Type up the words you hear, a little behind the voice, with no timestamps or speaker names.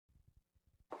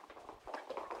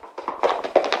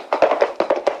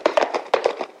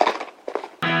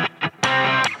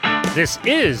This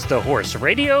is the Horse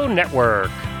Radio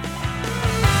Network.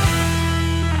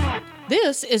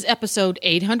 This is episode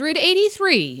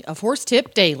 883 of Horse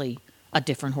Tip Daily. A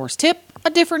different horse tip, a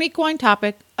different equine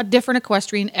topic, a different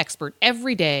equestrian expert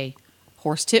every day.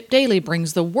 Horse Tip Daily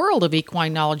brings the world of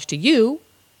equine knowledge to you,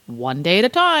 one day at a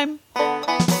time.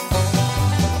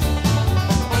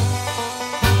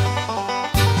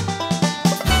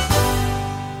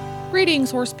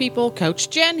 Greetings, horse people. Coach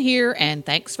Jen here, and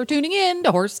thanks for tuning in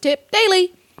to Horse Tip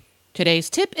Daily. Today's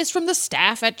tip is from the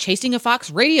staff at Chasing a Fox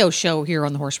radio show here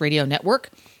on the Horse Radio Network.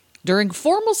 During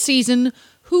formal season,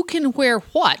 who can wear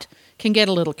what can get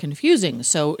a little confusing,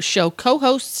 so show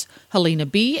co-hosts Helena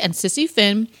B. and Sissy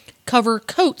Finn cover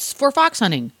coats for fox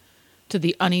hunting. To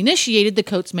the uninitiated, the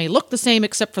coats may look the same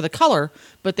except for the color,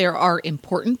 but there are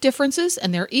important differences,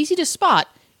 and they're easy to spot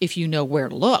if you know where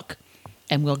to look.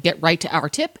 And we'll get right to our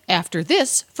tip after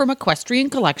this from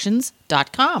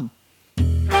EquestrianCollections.com.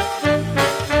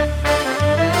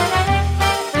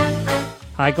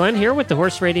 Hi, Glenn here with the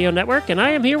Horse Radio Network, and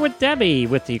I am here with Debbie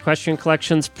with the Equestrian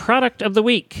Collections Product of the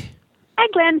Week. Hi,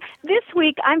 Glenn. This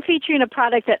week I'm featuring a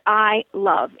product that I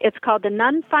love. It's called the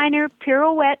None Finer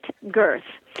Pirouette Girth.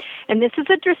 And this is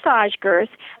a dressage girth.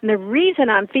 And the reason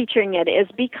I'm featuring it is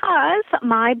because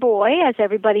my boy, as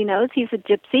everybody knows, he's a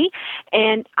gypsy.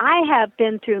 And I have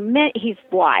been through he's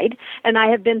wide, and I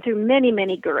have been through many,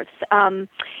 many girths.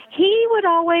 He would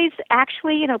always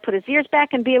actually, put his ears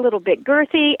back and be a little bit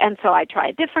girthy. And so I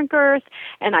tried a different girth,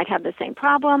 and I'd have the same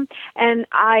problem. And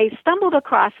I stumbled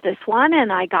across this one,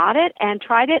 and I got it and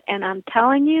tried it. And I'm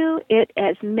telling you, it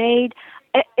has made...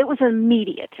 It was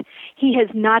immediate. He has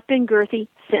not been girthy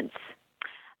since.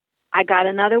 I got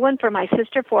another one for my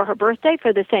sister for her birthday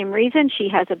for the same reason. She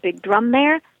has a big drum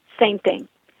mare. Same thing.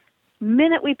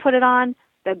 Minute we put it on,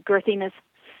 the girthiness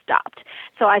stopped.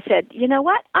 So I said, you know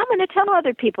what? I'm going to tell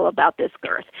other people about this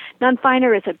girth. None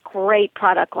Finer is a great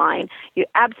product line. You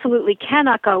absolutely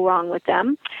cannot go wrong with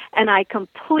them. And I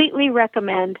completely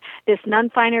recommend this None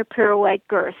Finer Pirouette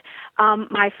girth.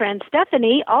 My friend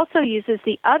Stephanie also uses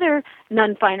the other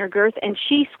None Finer girth, and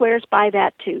she swears by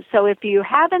that too. So if you're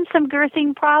having some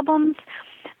girthing problems,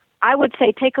 I would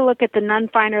say take a look at the None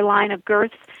Finer line of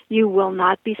girths. You will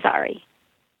not be sorry.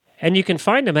 And you can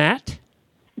find them at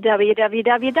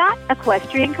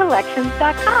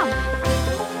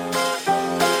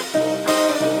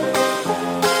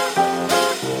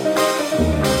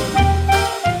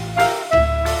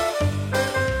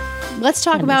Let's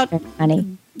talk about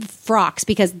Frocks,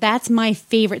 because that's my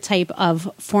favorite type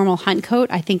of formal hunt coat.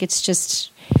 I think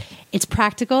it's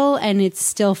practical and it's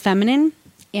still feminine.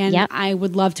 And yep. I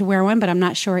would love to wear one, but I'm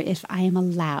not sure if I am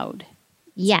allowed.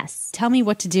 Yes. Tell me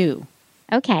what to do.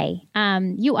 Okay.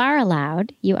 You are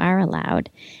allowed. You are allowed.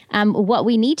 What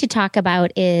we need to talk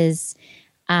about is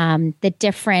the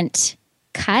different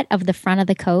cut of the front of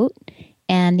the coat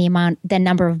and the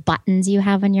number of buttons you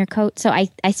have on your coat. So I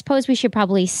suppose we should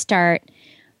probably start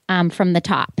from the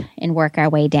top and work our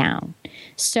way down.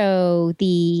 So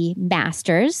the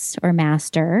masters or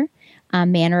master, a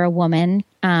man or a woman,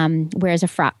 wears a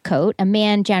frock coat. A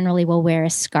man generally will wear a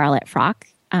scarlet frock.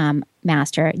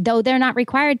 Master, though they're not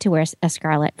required to wear a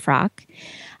scarlet frock.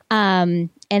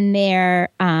 And they're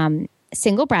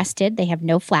single-breasted. They have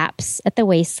no flaps at the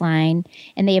waistline,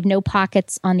 and they have no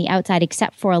pockets on the outside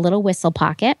except for a little whistle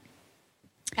pocket.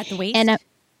 At the waist? And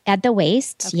at the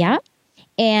waist, okay. Yeah.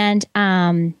 And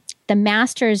the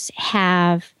masters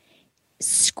have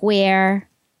square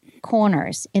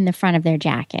corners in the front of their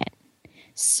jacket.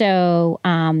 So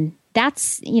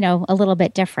that's, a little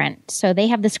bit different. So they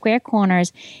have the square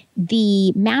corners.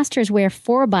 The masters wear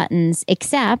 4 buttons,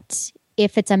 except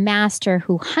if it's a master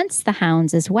who hunts the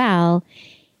hounds as well,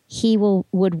 he would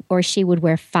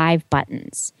wear 5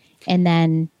 buttons. And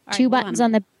then 2 buttons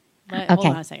on the... Okay. Hold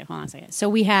on a second. So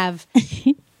we have,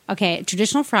 a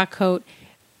traditional frock coat.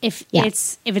 If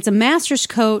it's a master's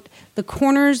coat, the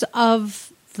corners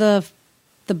of the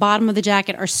bottom of the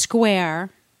jacket are square.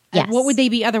 Yes. What would they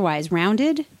be otherwise?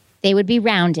 Rounded? They would be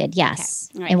rounded, yes.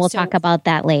 Okay. Right. And we'll talk about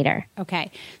that later.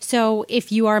 Okay. So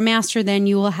if you are a master, then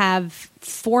you will have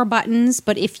 4 buttons.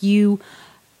 But if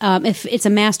it's a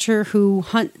master who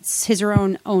hunts his or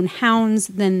her own hounds,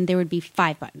 then there would be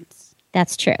 5 buttons.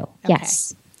 That's true. Okay.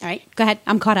 Yes. All right. Go ahead.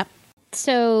 I'm caught up.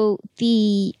 So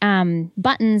the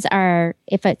buttons are,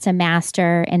 if it's a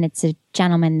master and it's a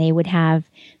gentleman, they would have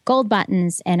gold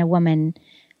buttons, and a woman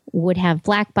would have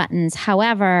black buttons.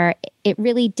 However, it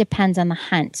really depends on the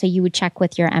hunt. So you would check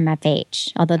with your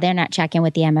MFH, although they're not checking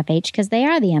with the MFH because they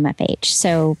are the MFH.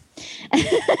 So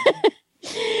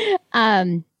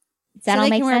Does that so all they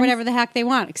make can wear sense? whatever the heck they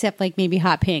want, except like maybe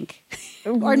hot pink.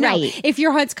 Or no, Right. if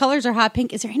your hunt's colors are hot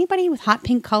pink, is there anybody with hot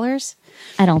pink colors?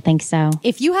 I don't think so.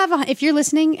 If you're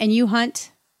listening and your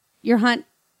hunt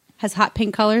has hot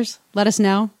pink colors, let us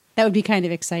know. That would be kind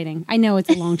of exciting. I know it's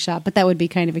a long shot, but that would be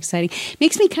kind of exciting.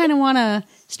 Makes me kind of want to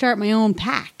start my own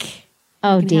pack.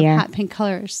 Oh, And dear. have hot pink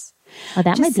colors. Oh,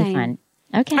 that Just might be saying. fun.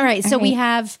 Okay. All right, so we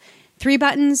have 3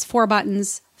 buttons, 4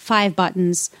 buttons, 5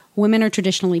 buttons. Women are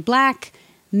traditionally black.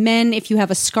 Men, if you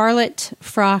have a scarlet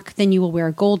frock, then you will wear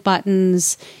gold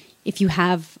buttons. If you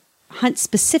have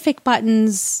hunt-specific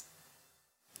buttons,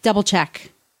 double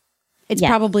check. It's Yes.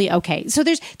 probably okay. So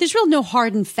there's real no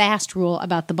hard and fast rule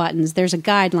about the buttons. There's a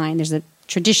guideline, there's a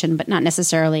tradition, but not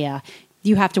necessarily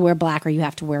you have to wear black or you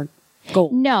have to wear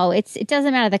gold. No, it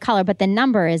doesn't matter the color, but the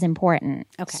number is important.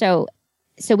 Okay.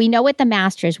 So we know what the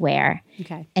masters wear.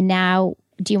 Okay. And now,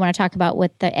 do you want to talk about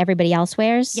what everybody else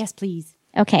wears? Yes, please.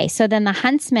 Okay, so then the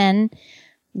huntsman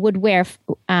would wear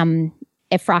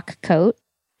a frock coat,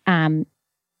 and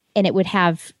it would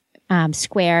have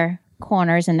square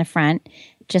corners in the front,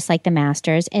 just like the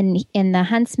masters. And the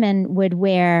huntsman would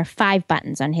wear 5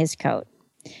 buttons on his coat.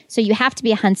 So you have to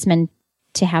be a huntsman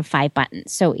to have 5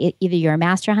 buttons. So either you're a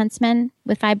master huntsman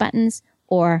with 5 buttons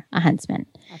or a huntsman.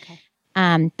 Okay.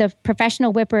 The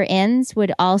professional whipper-ins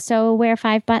would also wear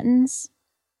 5 buttons.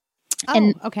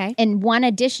 Oh, okay. And one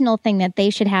additional thing that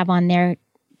they should have on their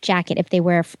jacket, if they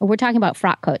we're talking about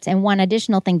frock coats, and one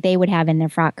additional thing they would have in their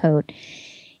frock coat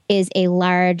is a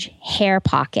large hair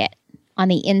pocket on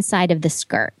the inside of the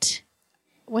skirt.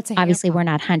 What's a hair Obviously, pocket? we're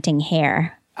not hunting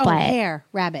hair, Oh, but hair,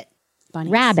 rabbit,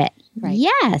 bunnies. rabbit. Right.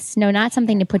 Yes. No, not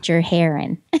something to put your hair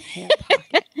in.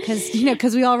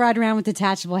 Because we all ride around with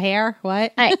detachable hair.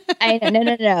 What? No.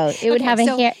 It would Okay, have a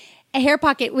so hair. A hair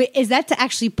pocket, is that to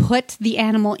actually put the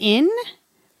animal in?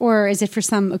 Or is it for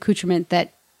some accoutrement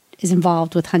that is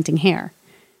involved with hunting hair?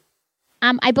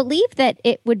 I believe that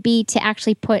it would be to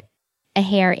actually put a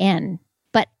hair in.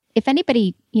 But if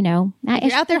anybody, If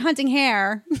you're out there hunting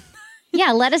hair,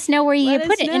 yeah, let us know where you let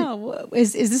put us it. And, know.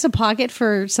 Is this a pocket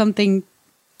for something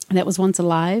that was once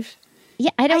alive? yeah,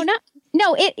 I don't know.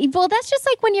 No, well, that's just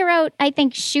like when you're out, I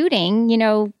think, shooting,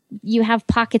 you have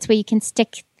pockets where you can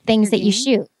stick things that you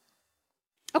shoot,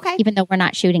 Okay. even though we're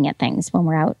not shooting at things when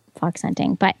we're out fox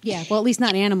hunting. But Yeah, well, at least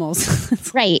not animals.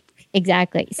 right,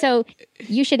 exactly. So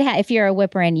you should have, if you're a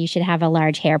whipper-in, you should have a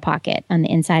large hair pocket on the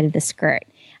inside of the skirt.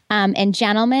 And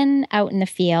gentlemen out in the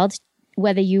field,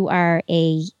 whether you are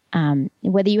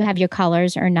whether you have your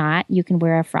colors or not, you can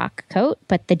wear a frock coat.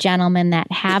 But the gentlemen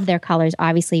that have their colors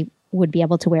obviously would be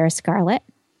able to wear a scarlet.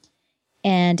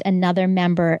 And another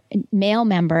male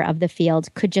member of the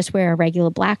field could just wear a regular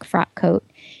black frock coat.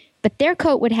 But their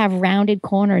coat would have rounded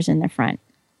corners in the front.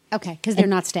 Okay, because they're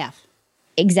not staff.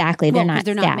 Exactly. Well, They're 'cause not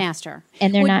they're not staff. master.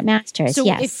 And they're not masters, So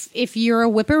yes. if you're a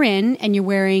whipper-in and you're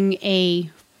wearing a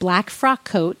black frock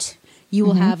coat, you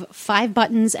will have 5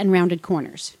 buttons and rounded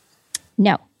corners.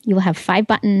 No, you will have 5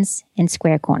 buttons and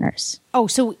square corners. Oh,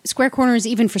 so square corners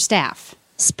even for staff.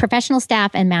 Professional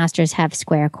staff and masters have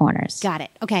square corners Got it.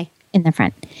 Okay. in the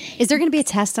front. Is there going to be a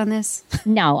test on this?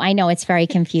 No, I know it's very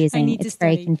confusing. I need to It's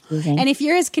very study. confusing. And if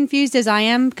you're as confused as I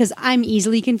am, because I'm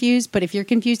easily confused, but if you're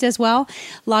confused as well,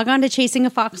 log on to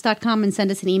chasingafox.com and send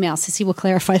us an email. Sissy will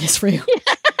clarify this for you.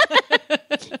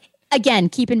 Again,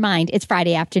 keep in mind it's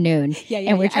Friday afternoon.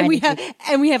 And we're trying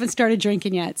and we haven't started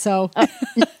drinking yet. So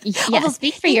yeah,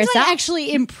 speak for things might yourself.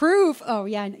 actually improve. Oh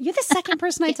yeah, you're the second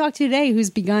person I talked to today who's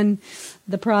begun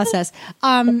the process.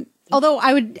 Although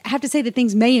I would have to say that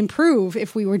things may improve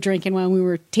if we were drinking while we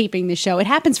were taping the show. It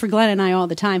happens for Glenn and I all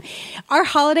the time. Our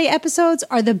holiday episodes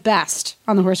are the best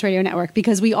on the Horse Radio Network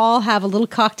because we all have a little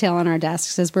cocktail on our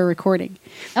desks as we're recording.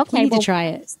 Okay, we need well, to try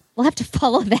it. We'll have to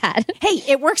follow that. Hey,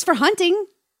 it works for hunting.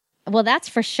 Well, that's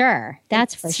for sure.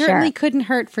 That's for Certainly sure. couldn't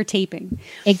hurt for taping.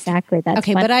 Exactly. That's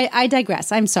Okay, what- but I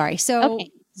digress. I'm sorry. So Okay.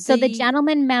 So the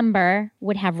gentleman member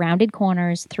would have rounded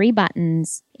corners, 3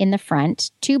 buttons in the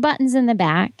front, 2 buttons in the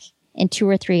back, and 2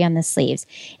 or 3 on the sleeves.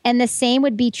 And the same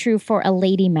would be true for a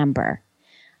lady member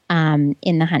in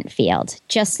the hunt field.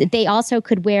 Just they also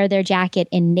could wear their jacket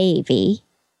in navy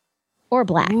or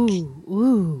black.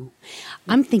 Ooh.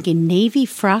 I'm thinking navy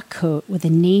frock coat with a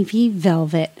navy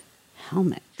velvet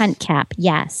helmet. Hunt cap,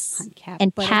 yes. Hunt cap,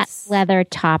 and but cat it's- leather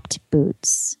topped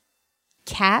boots.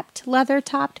 Capped leather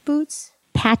topped boots?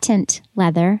 Patent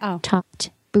leather Oh. topped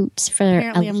boots for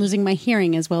Apparently I'm losing my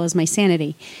hearing as well as my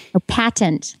sanity.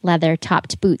 patent leather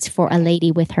topped boots for a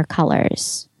lady with her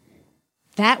colors.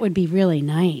 That would be really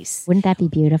nice. Wouldn't that be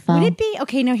beautiful? Would it be?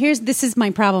 Okay, now this is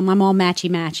my problem. I'm all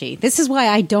matchy-matchy. This is why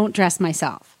I don't dress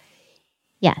myself.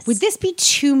 Yes. Would this be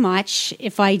too much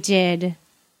if I did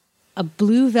a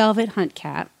blue velvet hunt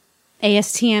cap,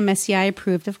 ASTM SCI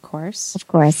approved, of course. Of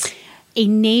course. A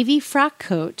navy frock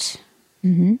coat.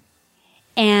 Mm-hmm.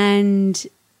 And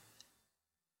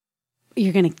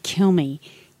you're going to kill me.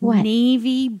 What?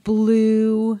 Navy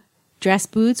blue dress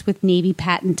boots with navy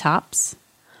patent tops.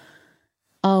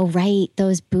 Oh, right.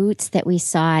 Those boots that we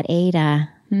saw at Ada.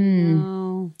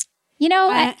 No. You know,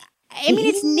 I mean,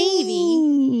 it's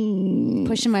navy.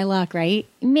 Pushing my luck, right?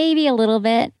 Maybe a little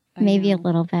bit. Maybe a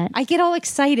little bit. I get all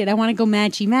excited. I want to go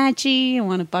matchy-matchy. I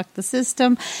want to buck the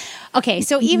system. Okay,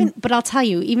 so but I'll tell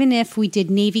you, even if we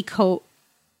did navy coat,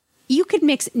 you could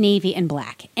mix navy and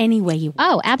black any way you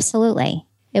want. Oh, absolutely.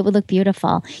 It would look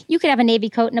beautiful. You could have a navy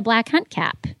coat and a black hunt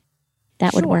cap.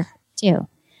 That would work too.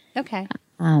 Okay.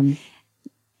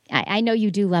 I know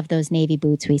you do love those navy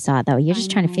boots we saw, though. You're just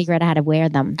trying to figure out how to wear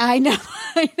them. I know.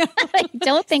 I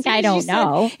don't think I don't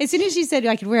know. As soon as you said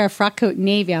I could wear a frock coat in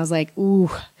navy, I was like,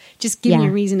 ooh, just give me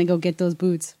a reason to go get those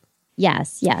boots.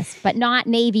 Yes. But not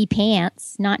navy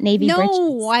pants, not navy breeches.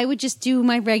 No, I would just do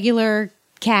my regular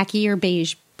khaki or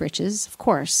beige breeches, of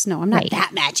course. No, I'm not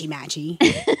that matchy-matchy.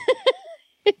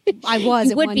 I was.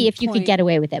 You would be if you could get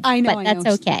away with it. I know, but that's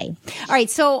okay. All right,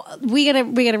 so we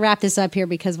gotta wrap this up here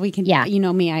because we can. Yeah. You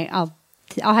know me, I'll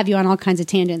have you on all kinds of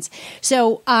tangents.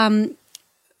 So,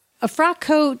 a frock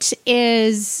coat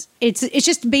is it's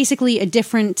just basically a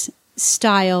different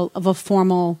style of a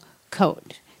formal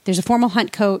coat. There's a formal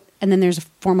hunt coat, and then there's a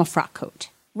formal frock coat.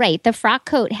 Right. The frock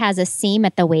coat has a seam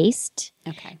at the waist.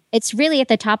 Okay. It's really at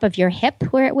the top of your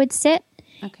hip where it would sit.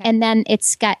 Okay. And then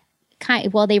it's got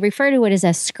they refer to it as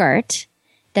a skirt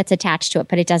that's attached to it,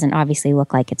 but it doesn't obviously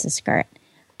look like it's a skirt.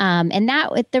 And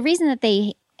the reason that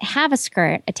they have a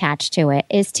skirt attached to it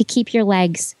is to keep your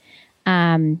legs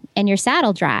and your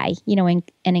saddle dry, in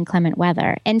inclement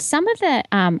weather. And some of the,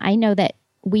 I know that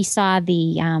we saw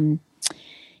the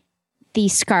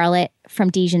Scarlet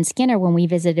from Dejan Skinner when we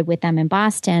visited with them in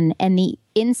Boston, and the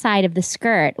inside of the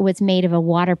skirt was made of a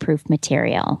waterproof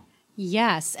material.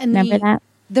 Yes. And remember that?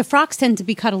 The frocks tend to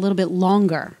be cut a little bit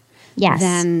longer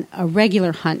than a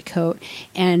regular hunt coat.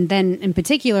 And then in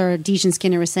particular, Dejan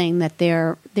Skinner was saying that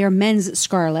their men's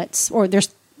scarlets or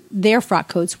their frock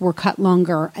coats were cut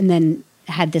longer and then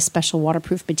had this special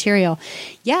waterproof material.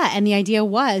 Yeah, and the idea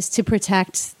was to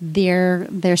protect their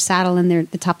saddle and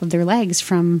the top of their legs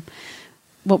from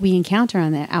what we encounter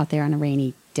out there on a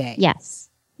rainy day. Yes,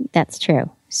 that's true.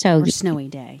 Or snowy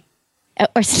day.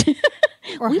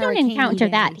 Or we don't encounter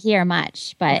that here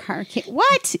much, but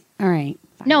what? All right.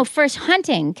 Fine. No, first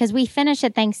hunting, because we finish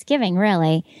at Thanksgiving,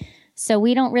 really. So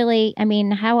we don't really. I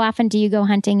mean, how often do you go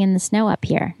hunting in the snow up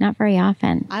here? Not very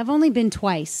often. I've only been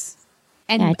twice,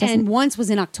 and once was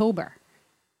in October.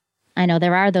 I know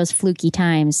there are those fluky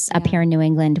times up here in New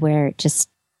England where it just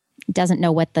doesn't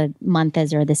know what the month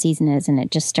is or the season is, and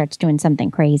it just starts doing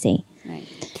something crazy. Right.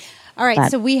 All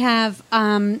right. So we have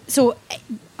a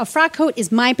frock coat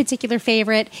is my particular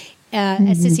favorite.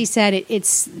 As Sissy said,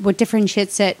 it's what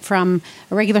differentiates it from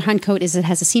a regular hunt coat is it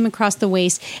has a seam across the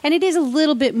waist, and it is a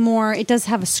little bit more. It does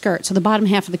have a skirt, so the bottom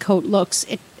half of the coat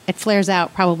it flares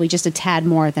out probably just a tad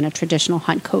more than a traditional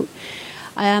hunt coat.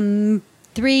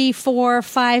 3, 4,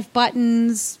 5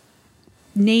 buttons.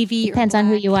 Navy depends on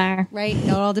who you are, right? It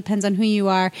all depends on who you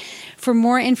are. For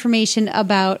more information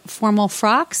about formal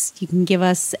frocks, you can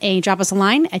drop us a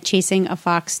line at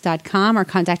chasingafox.com. Our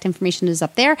contact information is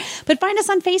up there. But find us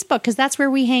on Facebook because that's where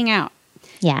we hang out.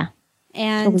 Yeah.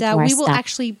 And we will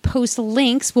actually post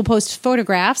links. We'll post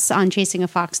photographs on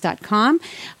chasingafox.com,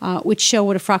 which show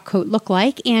what a frock coat look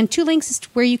like, and 2 links as to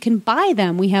where you can buy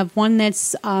them. We have one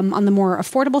that's on the more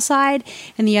affordable side,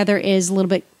 and the other is a little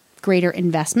bit greater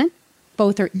investment.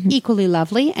 Both are equally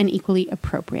lovely and equally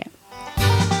appropriate.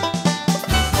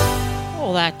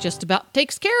 Well, that just about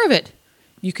takes care of it.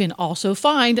 You can also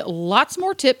find lots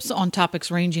more tips on topics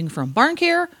ranging from barn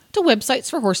care to websites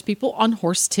for horse people on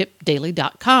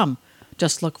horsetipdaily.com.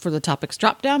 Just look for the topics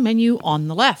drop-down menu on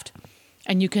the left.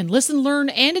 And you can listen, learn,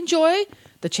 and enjoy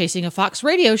the Chasing a Fox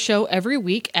radio show every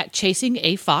week at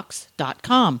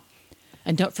chasingafox.com.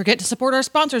 And don't forget to support our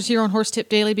sponsors here on Horse Tip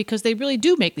Daily because they really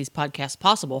do make these podcasts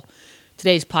possible.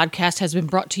 Today's podcast has been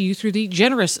brought to you through the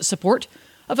generous support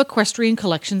of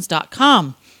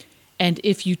EquestrianCollections.com. And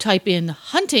if you type in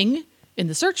hunting in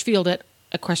the search field at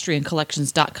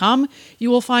EquestrianCollections.com,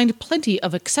 you will find plenty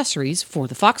of accessories for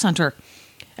the fox hunter.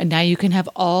 And now you can have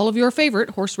all of your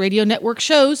favorite Horse Radio Network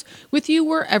shows with you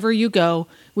wherever you go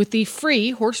with the free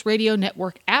Horse Radio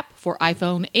Network app for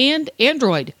iPhone and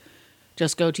Android.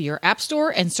 Just go to your app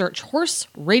store and search Horse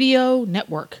Radio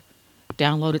Network.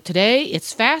 Download it today.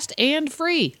 It's fast and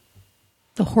free.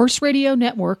 The Horse Radio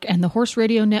Network and the Horse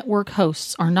Radio Network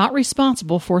hosts are not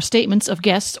responsible for statements of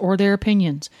guests or their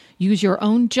opinions. Use your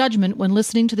own judgment when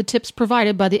listening to the tips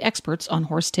provided by the experts on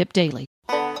Horse Tip Daily.